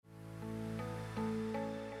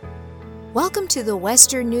Welcome to the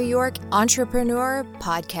Western New York Entrepreneur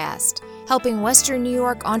Podcast, helping Western New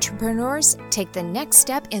York entrepreneurs take the next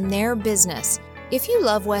step in their business. If you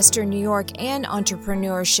love Western New York and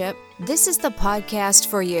entrepreneurship, this is the podcast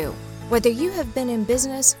for you. Whether you have been in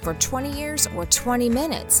business for 20 years or 20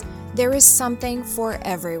 minutes, there is something for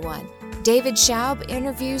everyone. David Schaub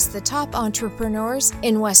interviews the top entrepreneurs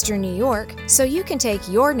in Western New York so you can take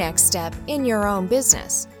your next step in your own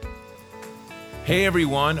business. Hey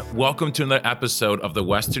everyone, welcome to another episode of the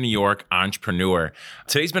Western New York Entrepreneur.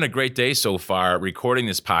 Today's been a great day so far recording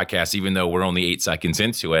this podcast, even though we're only 8 seconds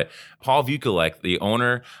into it. Paul Vukolek, the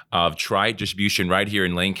owner of Tri Distribution right here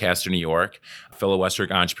in Lancaster, New York, fellow Western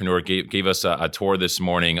New York entrepreneur, gave us a tour this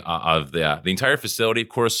morning of the entire facility. Of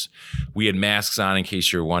course, we had masks on in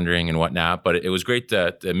case you're wondering and whatnot, but it was great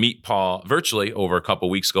to meet Paul virtually over a couple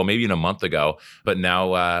weeks ago, maybe even a month ago. But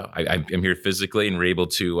now I'm here physically and we're able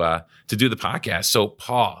to do the podcast. So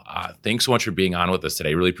Paul, thanks so much for being on with us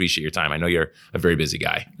today. Really appreciate your time. I know you're a very busy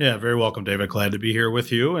guy. Yeah, very welcome, David. Glad to be here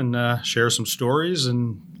with you and share some stories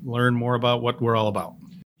and learn more about what we're all about.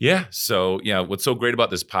 Yeah. So, what's so great about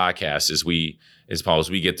this podcast is we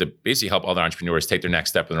get to basically help other entrepreneurs take their next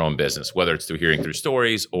step in their own business, whether it's through hearing through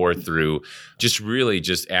stories or through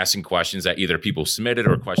just asking questions that either people submitted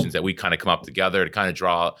or questions that we kind of come up together to kind of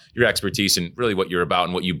draw your expertise and really what you're about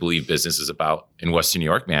and what you believe business is about in Western New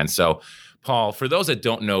York, man. So, Paul, for those that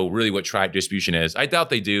don't know really what Tri Distribution is, I doubt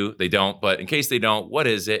they do, they don't, but in case they don't, what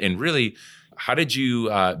is it? And really, how did you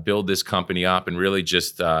build this company up and really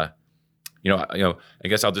just I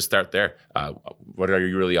guess I'll just start there. What are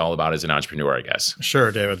you really all about as an entrepreneur, I guess?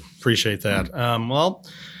 Sure, David. Appreciate that.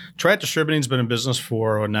 Tri Distributing's been in business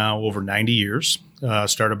for now over 90 years.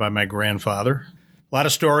 Started by my grandfather. A lot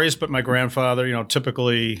of stories, but my grandfather,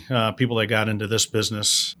 typically people that got into this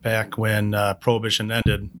business back when Prohibition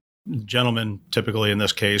ended, gentlemen typically in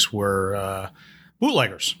this case were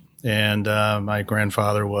bootleggers. And my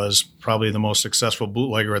grandfather was probably the most successful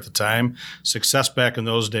bootlegger at the time. Success back in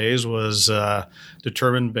those days was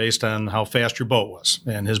determined based on how fast your boat was.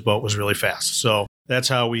 And his boat was really fast. So that's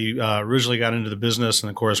how we originally got into the business.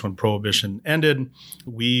 And of course, when Prohibition ended,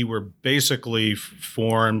 we were basically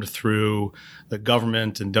formed through the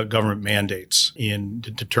government and government mandates in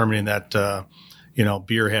determining that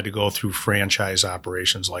beer had to go through franchise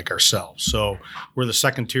operations like ourselves. So we're the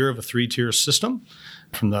second tier of a 3-tier system,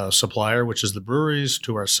 from the supplier, which is the breweries,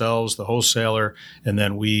 to ourselves, the wholesaler, and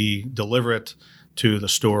then we deliver it to the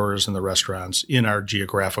stores and the restaurants in our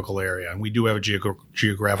geographical area. And we do have a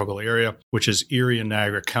geographical area, which is Erie and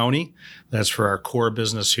Niagara County. That's for our core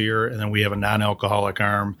business here. And then we have a non-alcoholic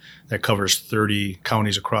arm that covers 30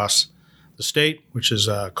 counties across the state, which is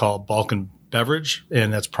called Balkan Beverage,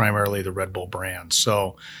 and that's primarily the Red Bull brand.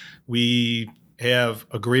 So we have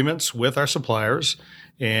agreements with our suppliers,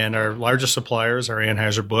 and our largest suppliers are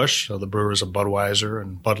Anheuser-Busch, so the brewers of Budweiser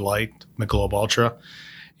and Bud Light, Michelob Ultra,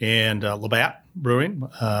 and Labatt Brewing,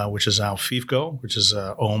 which is now FIFCO, which is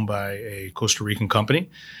owned by a Costa Rican company.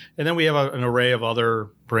 And then we have an array of other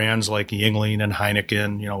brands like Yuengling and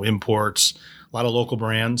Heineken, imports, a lot of local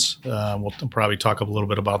brands. We'll probably talk a little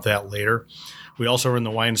bit about that later. We also are in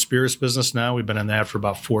the wine and spirits business now. We've been in that for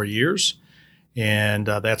about 4 years, and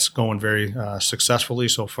that's going very successfully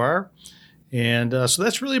so far. And so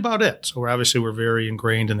that's really about it. So we're very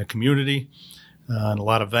ingrained in the community and a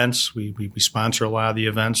lot of events. We sponsor a lot of the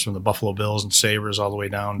events, from the Buffalo Bills and Sabres all the way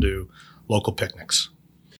down to local picnics.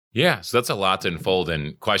 Yeah, so that's a lot to unfold,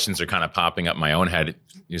 and questions are kind of popping up in my own head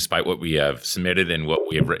despite what we have submitted and what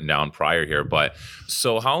we have written down prior here. But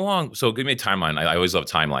so how long, so give me a timeline. I always love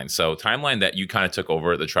timelines. So timeline that you kind of took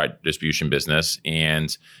over the Tri Distribution business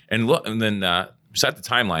and then beside the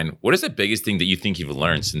timeline, what is the biggest thing that you think you've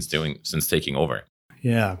learned since taking over?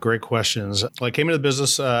 Yeah, great questions. Well, I came into the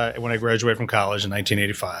business when I graduated from college in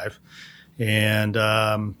 1985, and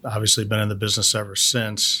obviously been in the business ever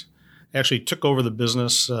since. Actually took over the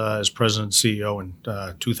business as president and CEO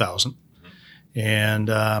in 2000. And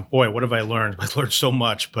what have I learned? I've learned so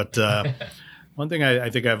much, but one thing I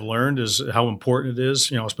think I've learned is how important it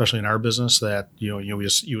is, especially in our business, that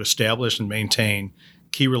you establish and maintain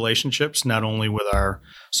key relationships, not only with our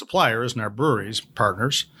suppliers and our breweries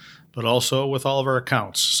partners, but also with all of our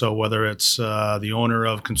accounts. So whether it's the owner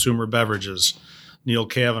of Consumer Beverages, Neil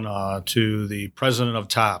Kavanaugh, to the president of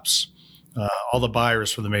Tops, all the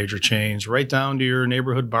buyers for the major chains, right down to your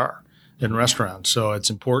neighborhood bar and restaurant. So it's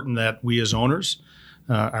important that we as owners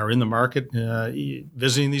are in the market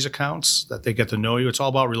visiting these accounts, that they get to know you. It's all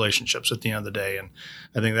about relationships at the end of the day. And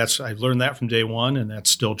I think I've learned that from day one, and that's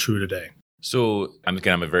still true today. So I'm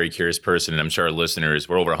a very curious person, and I'm sure our listeners,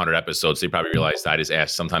 we're over 100 episodes, they probably realize that I just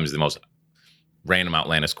ask sometimes the most random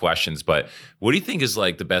outlandish questions, but what do you think is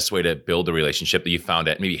like the best way to build a relationship that you found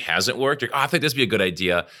that maybe hasn't worked? You're, I think this would be a good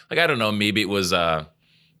idea. Like, I don't know, maybe it was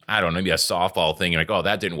maybe a softball thing. You're like, oh,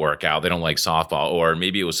 that didn't work out. They don't like softball. Or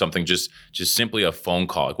maybe it was something just simply a phone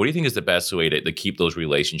call. What do you think is the best way to keep those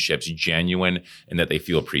relationships genuine and that they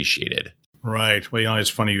feel appreciated? Right. Well, it's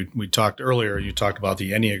funny. You talked about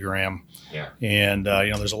the Enneagram. Yeah. And,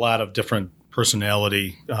 there's a lot of different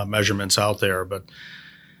personality measurements out there, but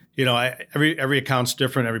every account's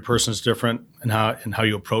different, every person's different, and how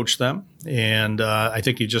you approach them. And I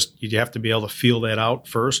think you have to be able to feel that out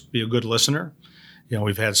first. Be a good listener.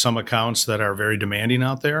 We've had some accounts that are very demanding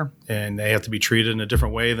out there, and they have to be treated in a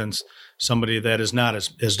different way than somebody that is not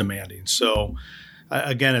as demanding. So,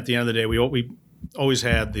 again, at the end of the day, we always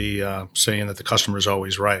had the saying that the customer is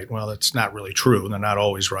always right. Well, that's not really true. They're not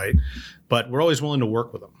always right, but we're always willing to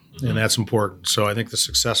work with them, and that's important. So I think the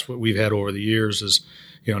success we've had over the years is,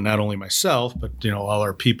 not only myself, but, all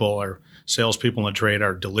our people, our salespeople in the trade,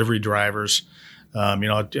 our delivery drivers.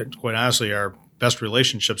 Quite honestly, our best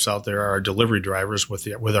relationships out there are our delivery drivers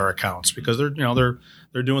with our accounts, because they're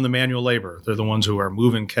doing the manual labor. They're the ones who are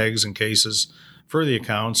moving kegs and cases for the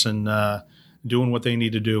accounts and doing what they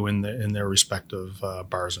need to do in their respective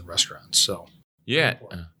bars and restaurants. So yeah.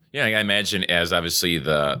 Yeah, I imagine as obviously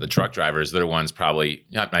the truck drivers, they're the ones probably,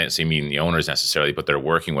 not meaning the owners necessarily, but they're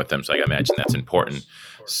working with them. So I imagine that's important.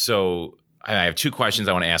 So I have two questions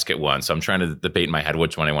I want to ask at once. So I'm trying to debate in my head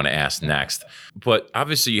which one I want to ask next. But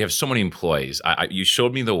obviously you have so many employees. You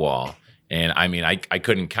showed me the wall, and I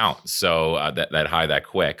couldn't count. So that high, that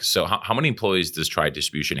quick. So how many employees does Triad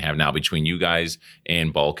Distribution have now between you guys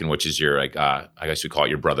and Vulcan, which is your, I guess you call it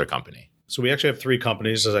your brother company? So we actually have three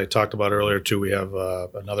companies, as I talked about earlier, too. We have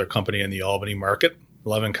another company in the Albany market,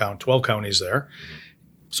 12 counties there.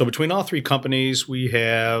 So between all three companies, we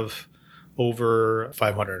have over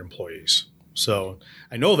 500 employees. So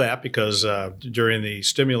I know that because during the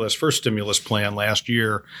first stimulus plan last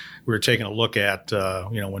year, we were taking a look at,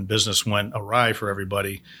 when business went awry for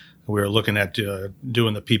everybody, we were looking at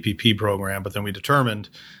doing the PPP program, but then we determined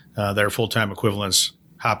that our full-time equivalents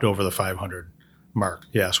hopped over the 500 mark.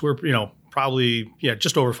 Yes, we're, probably,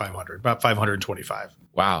 just over 500, about 525.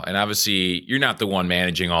 Wow. And obviously you're not the one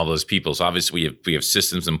managing all those people. So obviously we have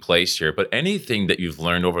systems in place here, but anything that you've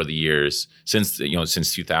learned over the years since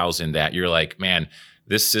 2000 that you're like, man,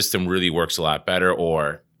 this system really works a lot better,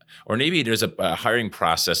 or maybe there's a hiring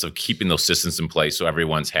process of keeping those systems in place so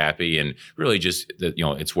everyone's happy and really just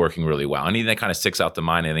it's working really well. Anything that kind of sticks out to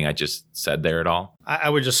mind? Anything I just said there at all? I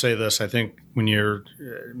would just say this. I think when you're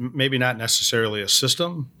maybe not necessarily a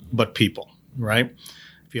system, but people, right?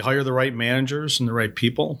 If you hire the right managers and the right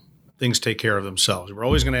people, things take care of themselves. We're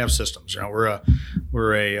always going to have systems.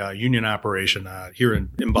 We're a union operation here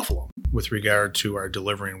in Buffalo with regard to our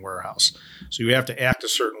delivery and warehouse. So you have to act a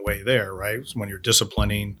certain way there, right? When you're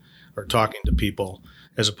disciplining or talking to people,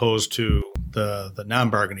 as opposed to the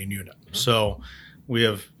non-bargaining unit. So we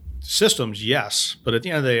have systems, yes, but at the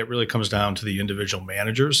end of the day, it really comes down to the individual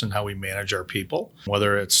managers and how we manage our people,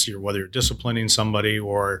 whether you're disciplining somebody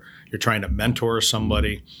or you're trying to mentor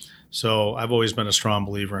somebody. So I've always been a strong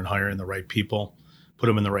believer in hiring the right people, put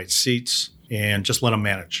them in the right seats, and just let them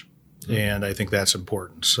manage. And I think that's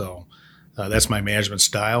important. So that's my management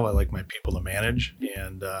style. I like my people to manage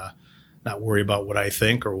and not worry about what I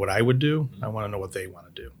think or what I would do. I want to know what they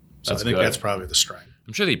want to do. So I think that's probably the strength.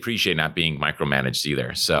 I'm sure they appreciate not being micromanaged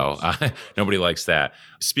either. So nobody likes that.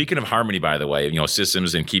 Speaking of harmony, by the way,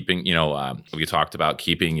 systems and keeping, we talked about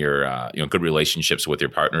keeping your, good relationships with your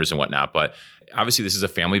partners and whatnot. But obviously, this is a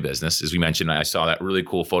family business. As we mentioned, I saw that really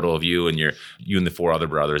cool photo of you and you and the four other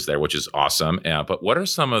brothers there, which is awesome. But what are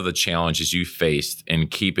some of the challenges you faced in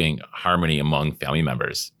keeping harmony among family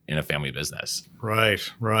members in a family business? Right.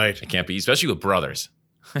 It can't be, especially with brothers.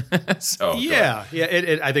 So I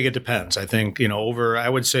think it depends. I think I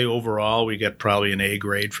would say overall we get probably an A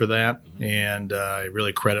grade for that, and I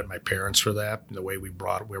really credit my parents for that, the way we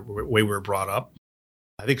were brought up.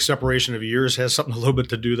 I think separation of years has something a little bit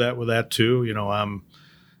to do with that too.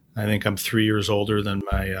 I think I'm 3 years older than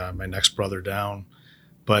my next brother down,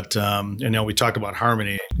 but we talk about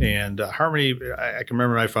harmony, and harmony. I can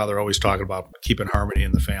remember my father always talking about keeping harmony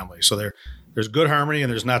in the family. So there's good harmony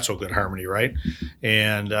and there's not so good harmony, right?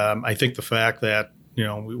 And I think the fact that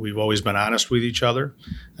we've always been honest with each other,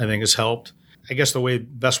 I think has helped. I guess the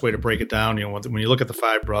best way to break it down, when you look at the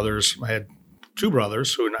five brothers, I had two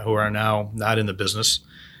brothers who are now not in the business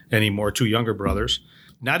anymore, two younger brothers.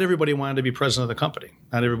 Not everybody wanted to be president of the company.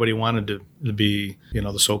 Not everybody wanted to be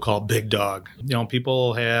the so-called big dog.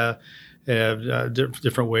 People have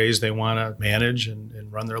different ways they want to manage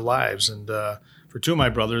and run their lives. And for two of my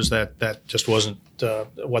brothers, that just wasn't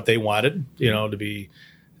what they wanted, to be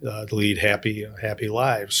to lead happy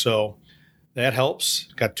lives. So that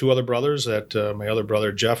helps. Got two other brothers. My other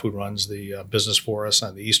brother Jeff, who runs the business for us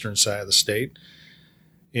on the eastern side of the state,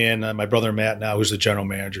 and my brother Matt now, who's the general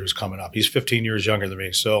manager, who's coming up. He's 15 years younger than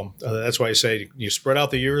me, so that's why I say you spread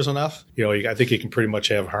out the years enough. I think you can pretty much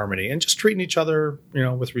have harmony and just treating each other,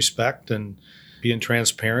 with respect and being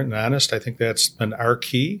transparent and honest. I think that's been our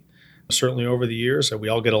key. Certainly over the years, that we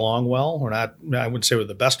all get along well. We're not, I wouldn't say we're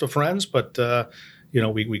the best of friends, but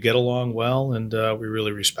we get along well, and we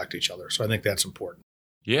really respect each other. So I think that's important.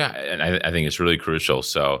 Yeah, and I think it's really crucial.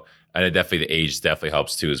 So and definitely the age definitely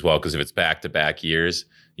helps too as well, because if it's back-to-back years,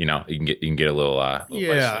 you can get a little.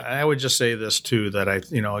 Yeah, I would just say this too, that I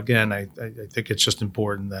think it's just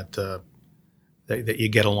important that you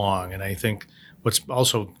get along, and I think what's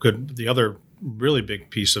also good, the other really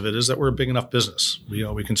big piece of it is that we're a big enough business.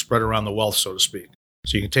 We can spread around the wealth, so to speak.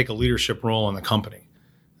 So you can take a leadership role in the company.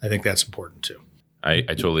 I think that's important too. I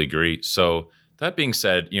totally agree. So that being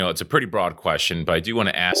said, it's a pretty broad question, but I do want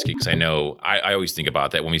to ask it because I know I always think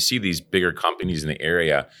about that when we see these bigger companies in the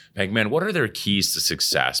area. Like, man, what are their keys to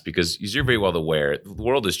success? Because as you're very well aware, the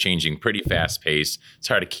world is changing pretty fast paced. It's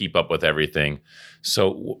hard to keep up with everything.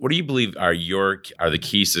 So what do you believe are the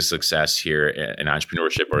keys to success here in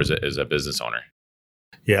entrepreneurship or as a business owner?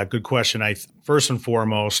 Yeah, good question. First and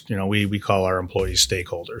foremost, we call our employees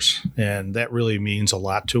stakeholders, and that really means a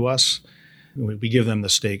lot to us. We give them a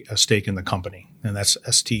stake in the company, and that's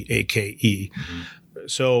STAKE. Mm-hmm.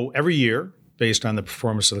 So every year, based on the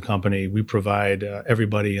performance of the company, we provide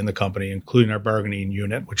everybody in the company, including our bargaining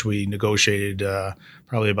unit, which we negotiated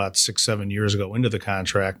probably about 6-7 years ago into the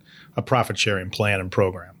contract, a profit sharing plan and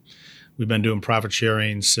program. We've been doing profit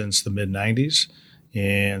sharing since the mid-'90s,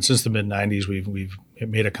 and since the mid-'90s, we've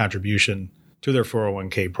made a contribution to their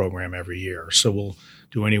 401k program every year. So we'll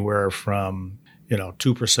do anywhere from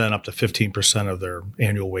 2% up to 15% of their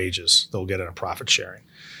annual wages they'll get in a profit sharing.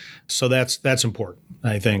 So that's important.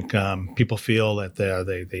 I think people feel that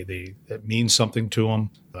that means something to them.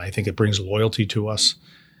 I think it brings loyalty to us.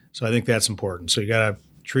 So I think that's important. So you got to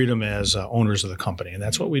treat them as owners of the company, and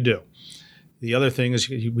that's what we do. The other thing is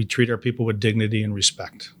we treat our people with dignity and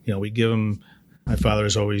respect. We give them. My father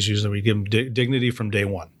has always used that we give them dignity from day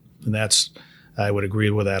one, and I would agree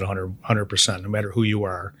with that 100%. No matter who you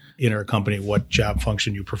are in our company, what job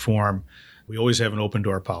function you perform, we always have an open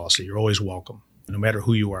door policy. You're always welcome, no matter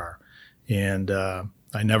who you are. And I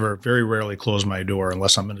very rarely close my door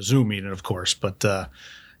unless I'm in a Zoom meeting, of course. But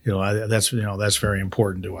that's very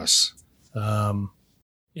important to us.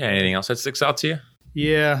 Anything else that sticks out to you?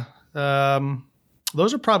 Yeah,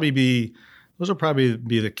 those will probably be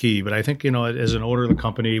the key. But I think as an owner of the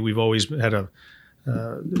company, we've always had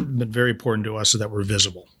been very important to us is that we're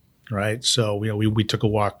visible, right? So we took a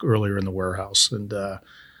walk earlier in the warehouse, and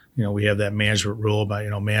we have that management rule by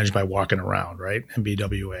managed by walking around, right?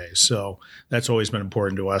 MBWA. So that's always been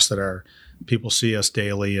important to us, that our people see us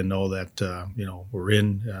daily and know that we're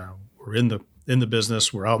in the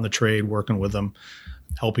business, we're out in the trade, working with them,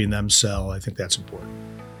 helping them sell. I think that's important.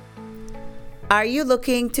 Are you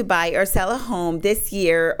looking to buy or sell a home this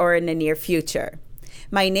year or in the near future?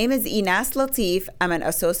 My name is Inas Latif. I'm an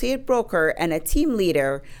associate broker and a team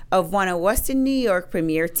leader of one of Western New York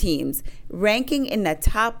premier teams, ranking in the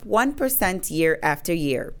top 1% year after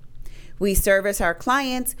year. We service our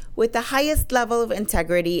clients with the highest level of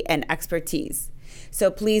integrity and expertise.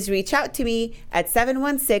 So please reach out to me at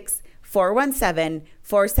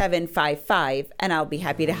 716-417-4755, and I'll be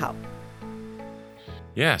happy to help.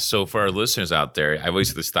 Yeah. So for our listeners out there, I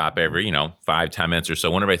always stop every, 5-10 minutes or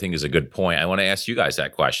so. Whenever I think is a good point, I want to ask you guys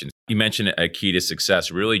that question. You mentioned a key to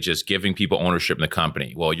success, really just giving people ownership in the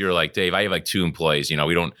company. Well, you're like, Dave, I have 2 employees.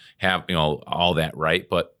 We don't have, all that, right?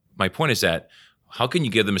 But my point is that how can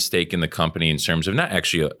you give them a stake in the company in terms of not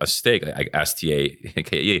actually a stake, like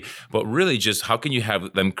STAKE, but really just how can you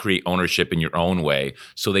have them create ownership in your own way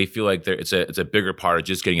so they feel like it's a bigger part of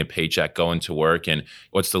just getting a paycheck, going to work, and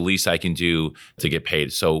what's the least I can do to get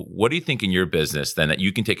paid? So what do you think in your business then that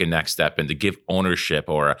you can take a next step and to give ownership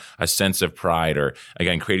or a sense of pride, or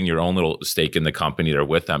again, creating your own little stake in the company that are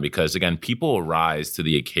with them? Because again, people will rise to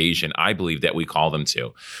the occasion, I believe, that we call them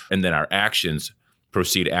to. And then our actions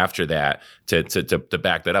proceed after that to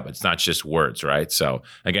back that up. It's not just words, right? So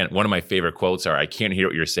again, one of my favorite quotes are, I can't hear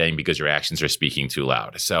what you're saying because your actions are speaking too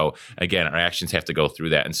loud. So again, our actions have to go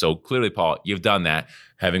through that. And so clearly, Paul, you've done that,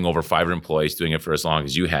 having over 500 employees, doing it for as long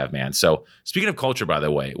as you have, man. So speaking of culture, by the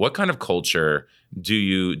way, what kind of culture do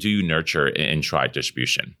you nurture in Tribe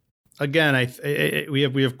Distribution? Again, we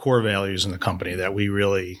have core values in the company that we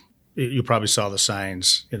really you probably saw the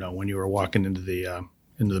signs, when you were walking into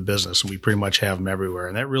the business. We pretty much have them everywhere,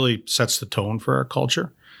 and that really sets the tone for our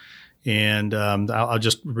culture. And I'll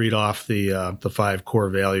just read off the 5 core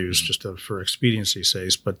values just for expediency's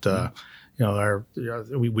sake. But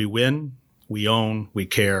we win, we own, we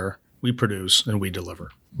care, we produce, and we deliver.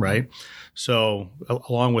 Right. So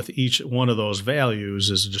along with each one of those values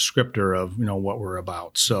is a descriptor of what we're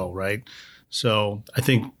about. So I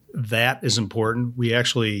think that is important. We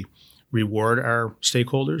actually reward our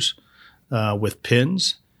stakeholders with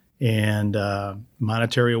pins and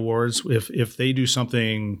monetary awards if they do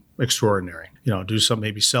something extraordinary.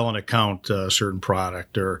 Maybe sell an account a certain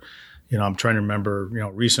product, or I'm trying to remember.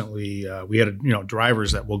 Recently we had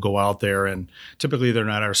drivers that will go out there, and typically they're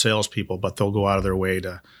not our salespeople, but they'll go out of their way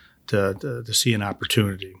to see an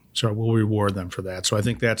opportunity. So we'll reward them for that. So I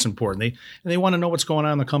think that's important. They want to know what's going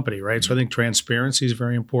on in the company, right? So I think transparency is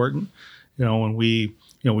very important. When we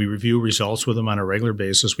review results with them on a regular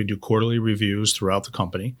basis. We do quarterly reviews throughout the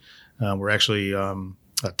company. We're actually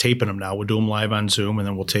taping them now. We'll do them live on Zoom, and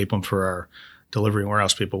then we'll tape them for our delivery and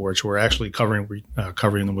warehouse people, which we're actually covering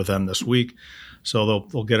them with them this week. So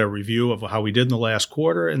they'll get a review of how we did in the last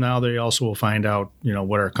quarter, and now they also will find out,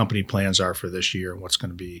 what our company plans are for this year and what's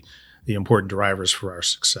going to be the important drivers for our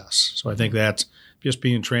success. So I think that's just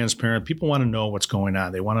being transparent. People want to know what's going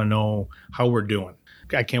on. They want to know how we're doing.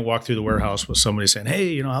 I can't walk through the warehouse with somebody saying,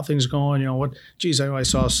 "Hey, how things going? I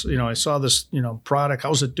saw this, product.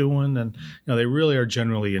 How's it doing?" And they really are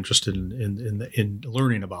generally interested in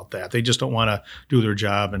learning about that. They just don't want to do their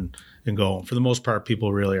job and go home. For the most part,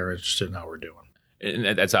 people really are interested in how we're doing. And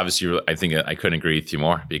that's obviously, I think I couldn't agree with you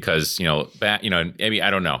more, because, back, maybe,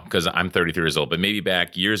 I don't know, because I'm 33 years old, but maybe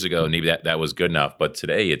back years ago, maybe that was good enough. But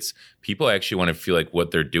today it's people actually want to feel like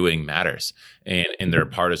what they're doing matters, and they're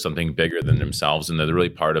part of something bigger than themselves, and they're really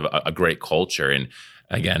part of a great culture. And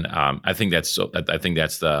again, I think that's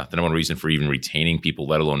the number one reason for even retaining people,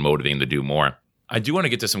 let alone motivating them to do more. I do want to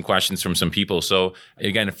get to some questions from some people. So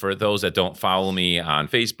again, for those that don't follow me on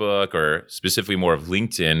Facebook, or specifically more of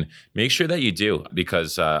LinkedIn, make sure that you do,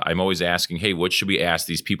 because I'm always asking, hey, what should we ask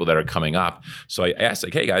these people that are coming up? So I asked,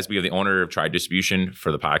 hey guys, we have the owner of Tribe Distribution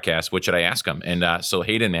for the podcast. What should I ask them? And so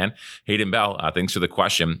Hayden Bell, thanks for the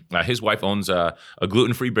question. His wife owns a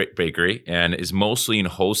gluten-free bakery and is mostly in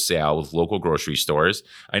wholesale with local grocery stores.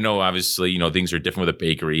 I know obviously, things are different with a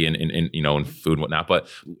bakery and food and whatnot, but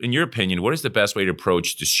in your opinion, what is the best way to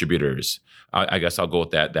approach distributors? I guess I'll go with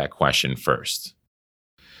that question first.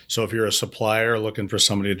 So if you're a supplier looking for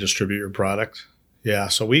somebody to distribute your product,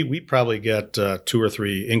 so we probably get 2 or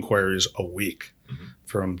 3 inquiries a week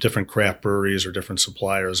from different craft breweries or different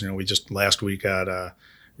suppliers. We just last week got a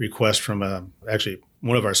request from actually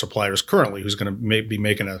one of our suppliers currently who's going to be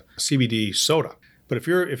making a CBD soda. But if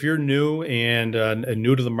you're new and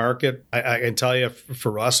new to the market, I can tell you,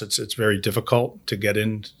 for us, it's very difficult to get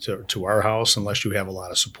into our house unless you have a lot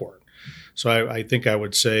of support. So I think I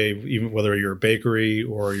would say, even whether you're a bakery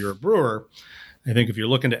or you're a brewer, I think if you're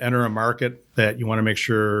looking to enter a market, that you want to make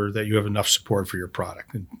sure that you have enough support for your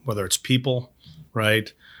product, and whether it's people,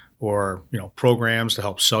 right, or programs to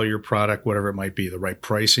help sell your product, whatever it might be, the right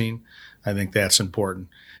pricing. I think that's important.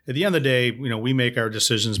 At the end of the day, we make our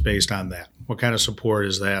decisions based on that. What kind of support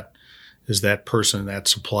is that person, that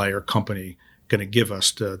supplier company going to give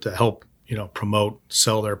us to help, promote,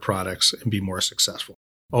 sell their products and be more successful?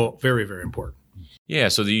 Oh, very, very important. Yeah.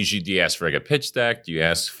 So do you ask for like a pitch deck? Do you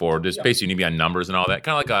ask for just basically you need to be on numbers and all that?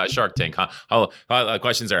 Kind of like a Shark Tank. How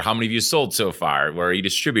questions are, how many of you sold so far? Where are you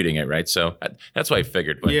distributing it? Right. So that's what I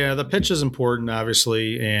figured. But. Yeah, the pitch is important,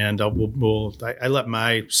 obviously. And I let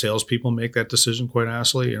my salespeople make that decision, quite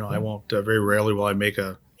honestly. I won't, very rarely will I make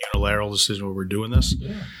a unilateral decision when we're doing this.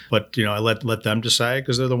 Yeah. But, I let them decide,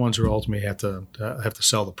 because they're the ones who ultimately have to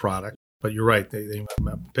sell the product. But you're right. They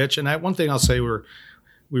pitch. And one thing I'll say,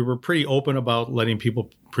 we were pretty open about letting people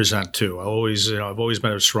present too. I've always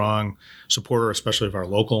been a strong supporter, especially of our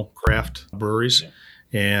local craft breweries,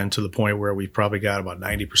 and to the point where we've probably got about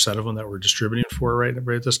 90% of them that we're distributing for right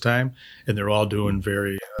at this time, and they're all doing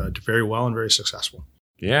very, very well and very successful.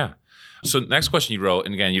 Yeah. So next question you wrote,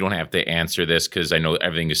 and again, you don't have to answer this because I know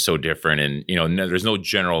everything is so different, and there's no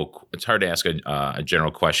general. It's hard to ask a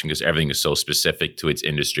general question because everything is so specific to its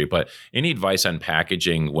industry. But any advice on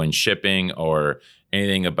packaging when shipping, or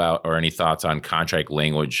anything about, or any thoughts on contract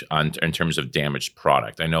language in terms of damaged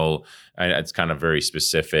product? I know it's kind of very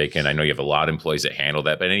specific, and I know you have a lot of employees that handle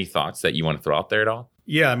that. But any thoughts that you want to throw out there at all?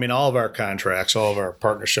 Yeah, all of our contracts, all of our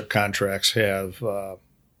partnership contracts have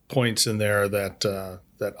points in there that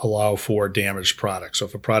allow for damaged products. So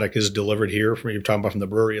if a product is delivered here, you're talking about from the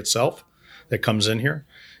brewery itself that comes in here,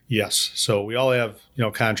 Yes. So we all have,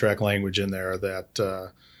 contract language in there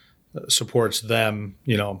that supports them,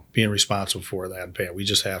 being responsible for that and paying. We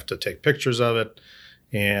just have to take pictures of it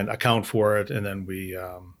and account for it, and then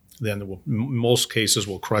in most cases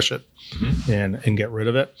we'll crush it and get rid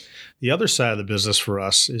of it. The other side of the business for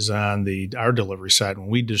us is on our delivery side when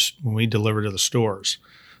we deliver to the stores.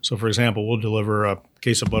 So, for example, we'll deliver a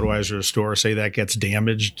case of Budweiser to a store, say that gets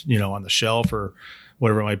damaged, on the shelf or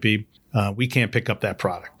whatever it might be. We can't pick up that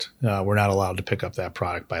product. We're not allowed to pick up that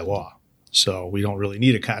product by law. So we don't really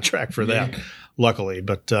need a contract for that, luckily.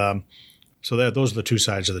 But those are the two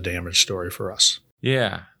sides of the damage story for us.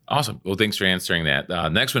 Yeah. Awesome. Well, thanks for answering that.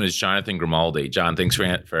 Next one is Jonathan Grimaldi. John, thanks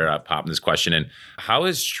for popping this question in. How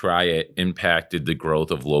has Try It impacted the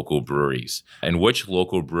growth of local breweries? And which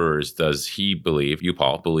local brewers does he believe, you,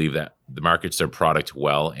 Paul, believe that the markets their product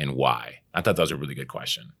well, and why? I thought that was a really good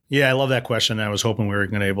question. Yeah, I love that question. I was hoping we were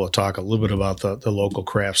going to be able to talk a little bit about the local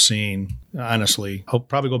craft scene. Honestly, I'll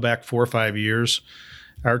probably go back 4 or 5 years.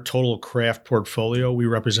 Our total craft portfolio, we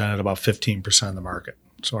represented about 15% of the market.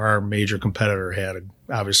 So our major competitor had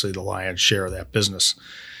obviously the lion's share of that business.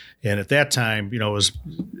 And at that time, it was,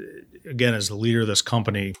 again, as the leader of this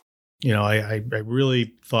company, I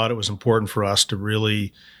really thought it was important for us to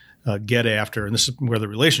really get after, and this is where the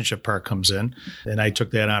relationship part comes in. And I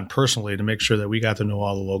took that on personally to make sure that we got to know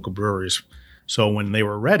all the local breweries. So when they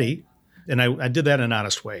were ready, and I did that in an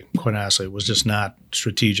honest way, quite honestly. It was just not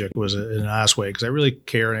strategic. It was in an honest way because I really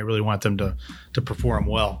care and I really want them to perform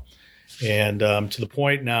well. And to the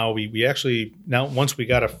point now, we actually, once we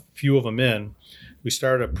got a few of them in, we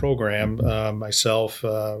started a program. Myself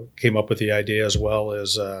came up with the idea, as well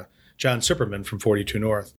as John Sipperman from 42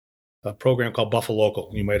 North, a program called Buffalo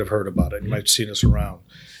Local. You might have heard about it. You might have seen us around.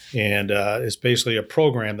 And it's basically a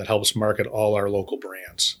program that helps market all our local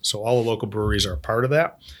brands. So all the local breweries are a part of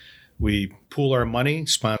that. We pool our money,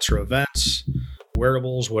 sponsor events,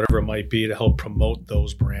 wearables, whatever it might be, to help promote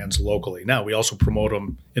those brands locally. Now, we also promote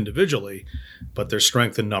them individually, but there's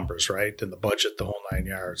strength in numbers, right? And the budget, the whole 9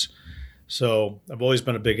 yards. So I've always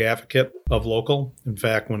been a big advocate of local. In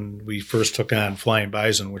fact, when we first took on Flying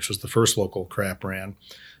Bison, which was the first local craft brand,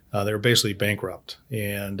 they were basically bankrupt,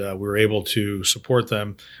 and we were able to support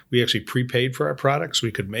them. We actually prepaid for our products.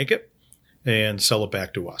 We could make it and sell it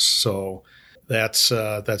back to us. So that's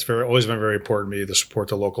always been very important to me, to support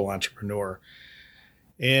the local entrepreneur.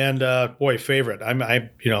 And favorite. I'm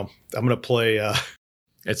going to play.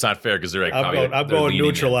 It's not fair because they're I'm going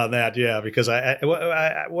neutral on that, yeah. Because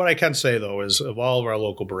what I can say though is, of all of our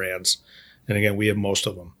local brands, and again we have most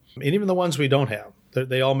of them, and even the ones we don't have,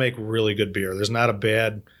 they all make really good beer. There's not a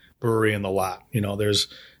bad brewery in the lot. There's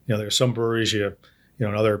some breweries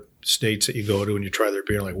in other states that you go to and you try their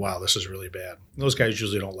beer, like, wow, this is really bad. And those guys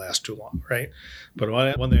usually don't last too long, right? But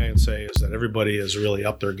one thing I can say is that everybody has really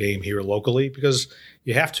upped their game here locally, because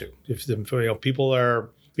you have to. If people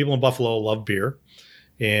in Buffalo love beer,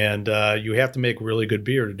 and you have to make really good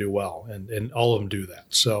beer to do well, and all of them do that.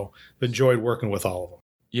 So I've enjoyed working with all of them.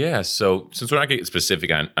 Yeah. So since we're not getting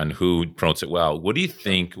specific on who promotes it well, what do you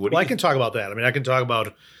think? I can talk about that. I mean, I can talk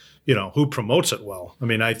about who promotes it well. I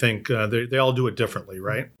mean, I think they all do it differently,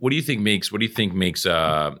 right? What do you think makes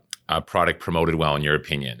a product promoted well, in your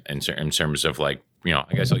opinion, in terms of, like, I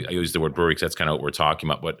guess I use the word brewery because that's kind of what we're talking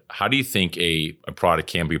about. But how do you think a product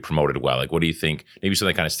can be promoted well? Like, what do you think? Maybe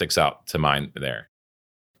something kind of sticks out to mind there.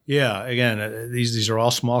 Yeah. Again, these are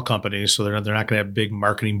all small companies, so they're not going to have big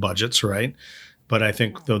marketing budgets, right? But I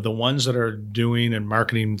think the ones that are doing and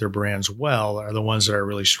marketing their brands well are the ones that are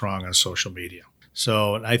really strong on social media.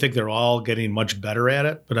 So I think they're all getting much better at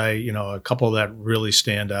it. But a couple that really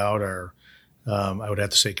stand out are, I would have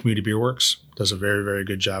to say, Community Beer Works does a very, very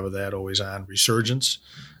good job of that. Always On. Resurgence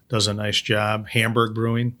does a nice job. Hamburg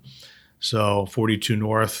Brewing. So 42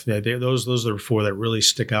 North. Those are the four that really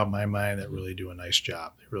stick out in my mind that really do a nice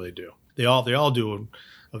job. They really do. They all do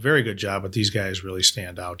a very good job, but these guys really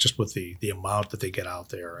stand out just with the amount that they get out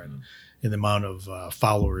there and the amount of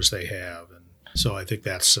followers they have. And so I think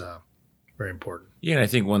that's very important. Yeah, and I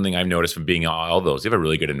think one thing I've noticed from being all those, they have a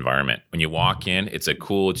really good environment. When you walk in, it's a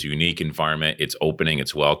unique environment. It's opening,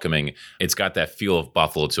 it's welcoming. It's got that feel of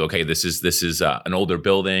Buffalo too. Okay, this is an older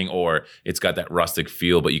building, or it's got that rustic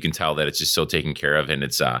feel, but you can tell that it's just so taken care of, and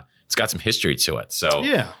it's got some history to it. So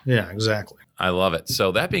yeah, exactly. I love it.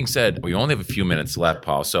 So that being said, we only have a few minutes left,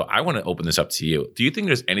 Paul. So I want to open this up to you. Do you think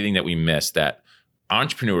there's anything that we missed that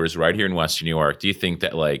entrepreneurs right here in Western New York, do you think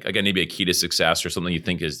that, like, again, maybe a key to success or something you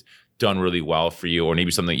think is done really well for you, or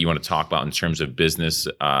maybe something that you want to talk about in terms of business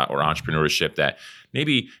or entrepreneurship that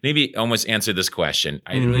maybe almost answer this question.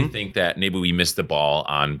 I really think that maybe we missed the ball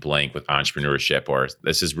on blank with entrepreneurship, or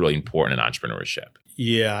this is really important in entrepreneurship.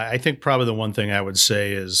 Yeah, I think probably the one thing I would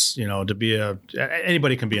say is, to be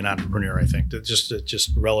anybody can be an entrepreneur. I think that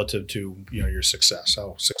just relative to, your success,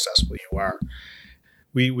 how successful you are.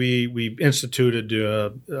 We instituted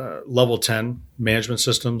level 10 management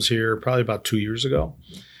systems here probably about 2 years ago.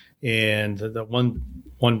 And the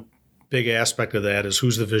one big aspect of that is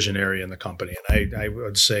who's the visionary in the company. And I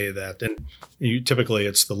would say that, and typically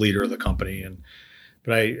it's the leader of the company.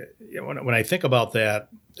 But when I think about that,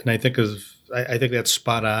 and I think that's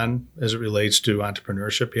spot on as it relates to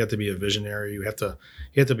entrepreneurship. You have to be a visionary. You have to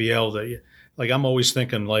be able to, like, I'm always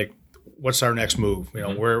thinking, like, what's our next move?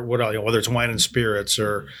 Whether it's wine and spirits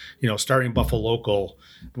or, starting Buffalo Local,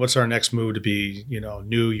 what's our next move to be,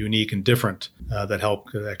 new, unique, and different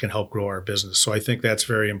that can help grow our business. So I think that's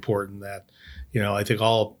very important. That, I think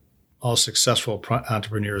all successful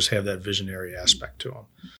entrepreneurs have that visionary aspect to them.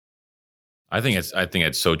 I think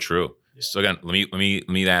it's so true. Yeah. So again, let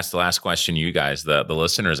me ask the last question to you guys, the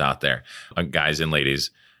listeners out there, guys and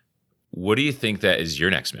ladies. What do you think that is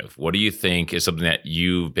your next move? What do you think is something that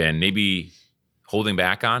you've been maybe holding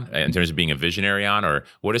back on in terms of being a visionary on? Or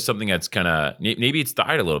what is something that's kind of, maybe it's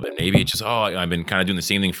died a little bit. Maybe it's just, I've been kind of doing the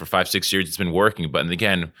same thing for 5-6 years. It's been working. But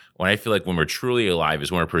again, when I feel like when we're truly alive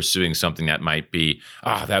is when we're pursuing something that might be,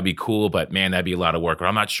 that'd be cool, but man, that'd be a lot of work. Or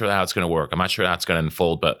I'm not sure how it's going to work. I'm not sure how it's going to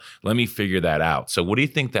unfold, but let me figure that out. So what do you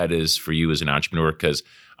think that is for you as an entrepreneur? Because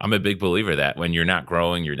I'm a big believer that when you're not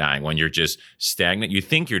growing, you're dying. When you're just stagnant, you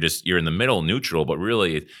think you're in the middle, neutral, but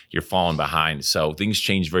really you're falling behind. So things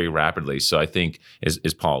change very rapidly. So I think, as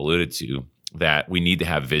Paul alluded to, that we need to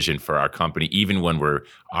have vision for our company, even when we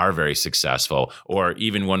are very successful, or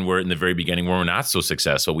even when we're in the very beginning where we're not so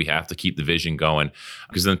successful. We have to keep the vision going,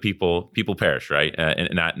 because then people perish, right? And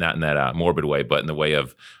not in that morbid way, but in the way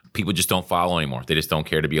of people just don't follow anymore. They just don't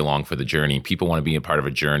care to be along for the journey. People want to be a part of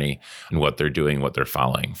a journey and what they're doing, what they're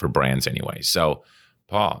following, for brands anyway. So,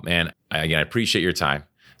 Paul, man, I appreciate your time.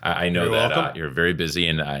 I know You're that welcome. You're very busy,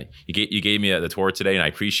 and you gave me the tour today, and I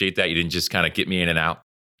appreciate that. You didn't just kind of get me in and out.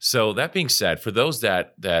 So that being said, for those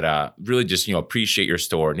that really just appreciate your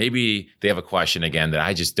store, maybe they have a question again that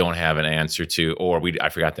I just don't have an answer to, or I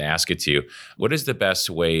forgot to ask it to you. What is the best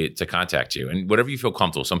way to contact you? And whatever you feel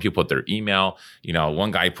comfortable. Some people put their email. One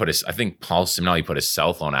guy I think Paul Simonelli put his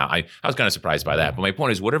cell phone out. I was kind of surprised by that. But my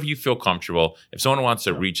point is, whatever you feel comfortable. If someone wants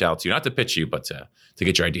to reach out to you, not to pitch you, but to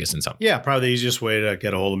get your ideas in something. Yeah, probably the easiest way to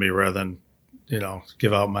get a hold of me, rather than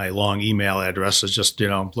give out my long email address, is just,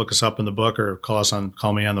 look us up in the book, or call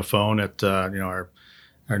me on the phone at, our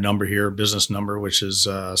number here, business number, which is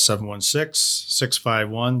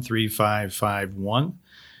 716-651-3551.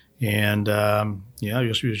 And,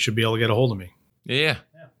 you should be able to get a hold of me. Yeah.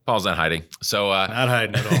 Paul's not hiding. So, not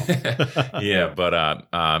hiding at all. Yeah. But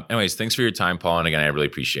anyways, thanks for your time, Paul. And again, I really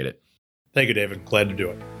appreciate it. Thank you, David. Glad to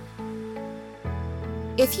do it.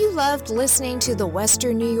 If you loved listening to the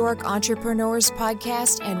Western New York Entrepreneurs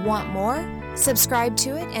Podcast and want more, subscribe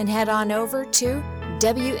to it and head on over to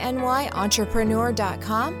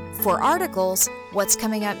wnyentrepreneur.com for articles, what's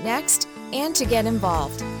coming up next, and to get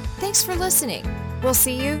involved. Thanks for listening. We'll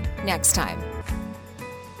see you next time.